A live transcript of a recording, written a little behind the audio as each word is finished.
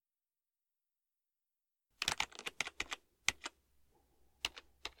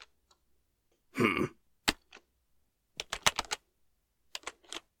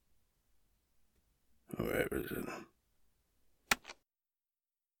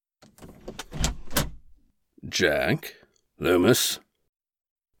Jack? Loomis?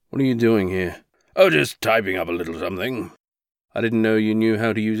 What are you doing here? Oh, just typing up a little something. I didn't know you knew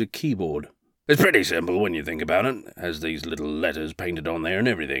how to use a keyboard. It's pretty simple when you think about it. It has these little letters painted on there and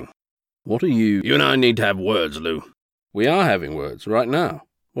everything. What are you... You and I need to have words, Lou. We are having words, right now.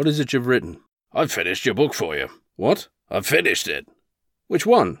 What is it you've written? I've finished your book for you. What? I've finished it. Which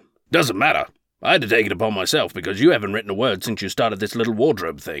one? Doesn't matter. I had to take it upon myself because you haven't written a word since you started this little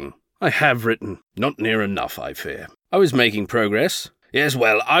wardrobe thing. I have written. Not near enough, I fear. I was making progress. Yes,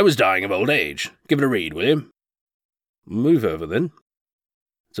 well, I was dying of old age. Give it a read, will you? Move over, then.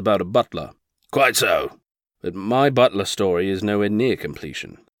 It's about a butler. Quite so. But my butler story is nowhere near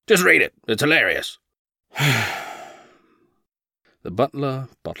completion. Just read it. It's hilarious. The butler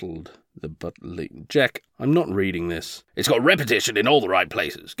bottled the butler... Jack, I'm not reading this. It's got repetition in all the right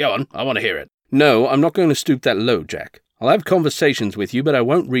places. Go on, I want to hear it. No, I'm not going to stoop that low, Jack. I'll have conversations with you, but I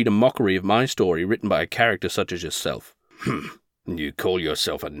won't read a mockery of my story written by a character such as yourself. You call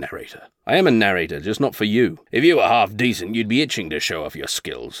yourself a narrator. I am a narrator, just not for you. If you were half decent, you'd be itching to show off your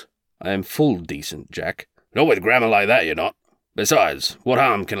skills. I am full decent, Jack. Not with grammar like that, you're not. Besides, what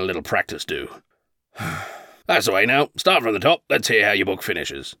harm can a little practice do? That's the way now. Start from the top. Let's hear how your book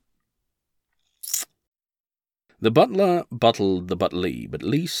finishes. The butler buttled the butlee, but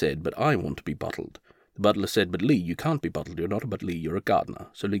Lee said, but I want to be buttled. The butler said, but Lee, you can't be buttled, you're not a butlee, you're a gardener.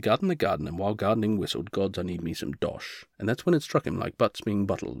 So Lee gardened the garden, and while gardening whistled, Gods, I need me some dosh. And that's when it struck him like butts being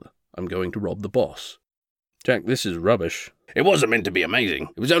buttled. I'm going to rob the boss. Jack, this is rubbish. It wasn't meant to be amazing.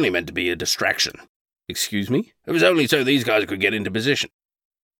 It was only meant to be a distraction. Excuse me? It was only so these guys could get into position.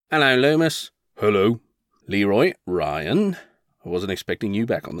 Hello, Loomis. Hello. Leroy, Ryan. I wasn't expecting you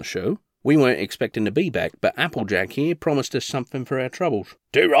back on the show. We weren't expecting to be back, but Applejack here promised us something for our troubles.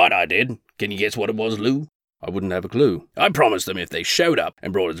 Too right I did. Can you guess what it was, Lou? I wouldn't have a clue. I promised them if they showed up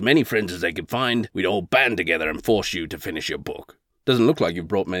and brought as many friends as they could find, we'd all band together and force you to finish your book. Doesn't look like you've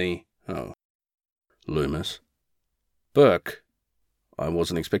brought many... Oh. Loomis. Burke. I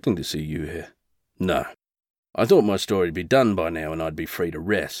wasn't expecting to see you here. No. I thought my story'd be done by now and I'd be free to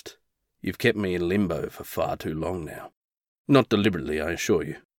rest. You've kept me in limbo for far too long now. Not deliberately, I assure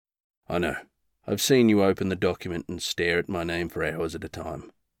you. I know. I've seen you open the document and stare at my name for hours at a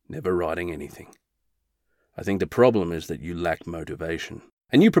time, never writing anything. I think the problem is that you lack motivation.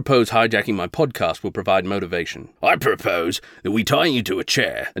 And you propose hijacking my podcast will provide motivation. I propose that we tie you to a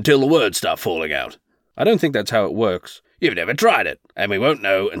chair until the words start falling out. I don't think that's how it works. You've never tried it, and we won't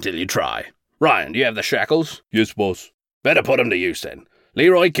know until you try. Ryan, do you have the shackles? Yes, boss. Better put them to use then.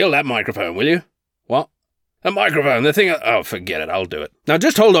 Leroy, kill that microphone, will you? What? A microphone, the thing... Oh, forget it, I'll do it. Now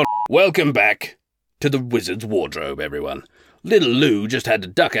just hold on. Welcome back to the Wizard's Wardrobe, everyone. Little Lou just had to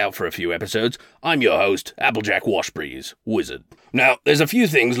duck out for a few episodes. I'm your host, Applejack Washbreeze, Wizard. Now, there's a few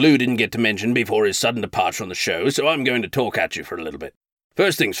things Lou didn't get to mention before his sudden departure from the show, so I'm going to talk at you for a little bit.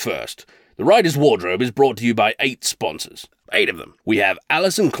 First things first, the Writer's Wardrobe is brought to you by 8 sponsors. 8 of them. We have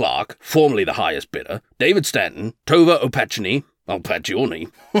Alison Clark, formerly the highest bidder, David Stanton, Tova Opacini,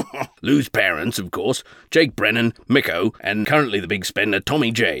 Lou's parents, of course, Jake Brennan, Mikko, and currently the big spender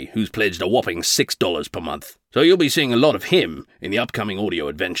Tommy J, who's pledged a whopping $6 per month. So you'll be seeing a lot of him in the upcoming audio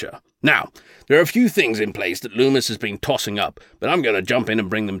adventure. Now, there are a few things in place that Loomis has been tossing up, but I'm going to jump in and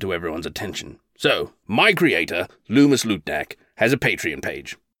bring them to everyone's attention. So, my creator, Loomis Lutnak, has a Patreon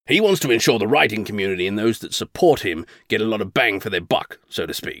page. He wants to ensure the writing community and those that support him get a lot of bang for their buck, so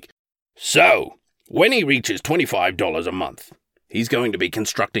to speak. So, when he reaches $25 a month, he's going to be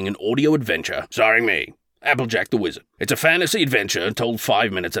constructing an audio adventure starring me, Applejack the Wizard. It's a fantasy adventure told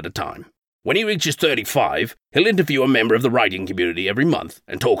 5 minutes at a time. When he reaches 35, he'll interview a member of the writing community every month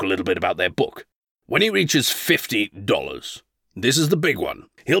and talk a little bit about their book. When he reaches $50, this is the big one,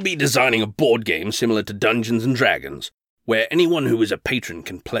 he'll be designing a board game similar to Dungeons & Dragons, where anyone who is a patron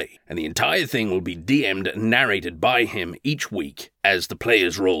can play, and the entire thing will be DM'd and narrated by him each week as the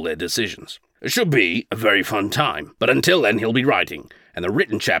players roll their decisions. It should be a very fun time, but until then he'll be writing, and the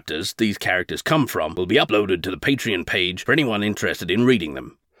written chapters these characters come from will be uploaded to the Patreon page for anyone interested in reading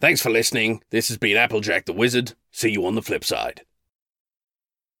them. Thanks for listening. This has been Applejack the Wizard. See you on the flip side.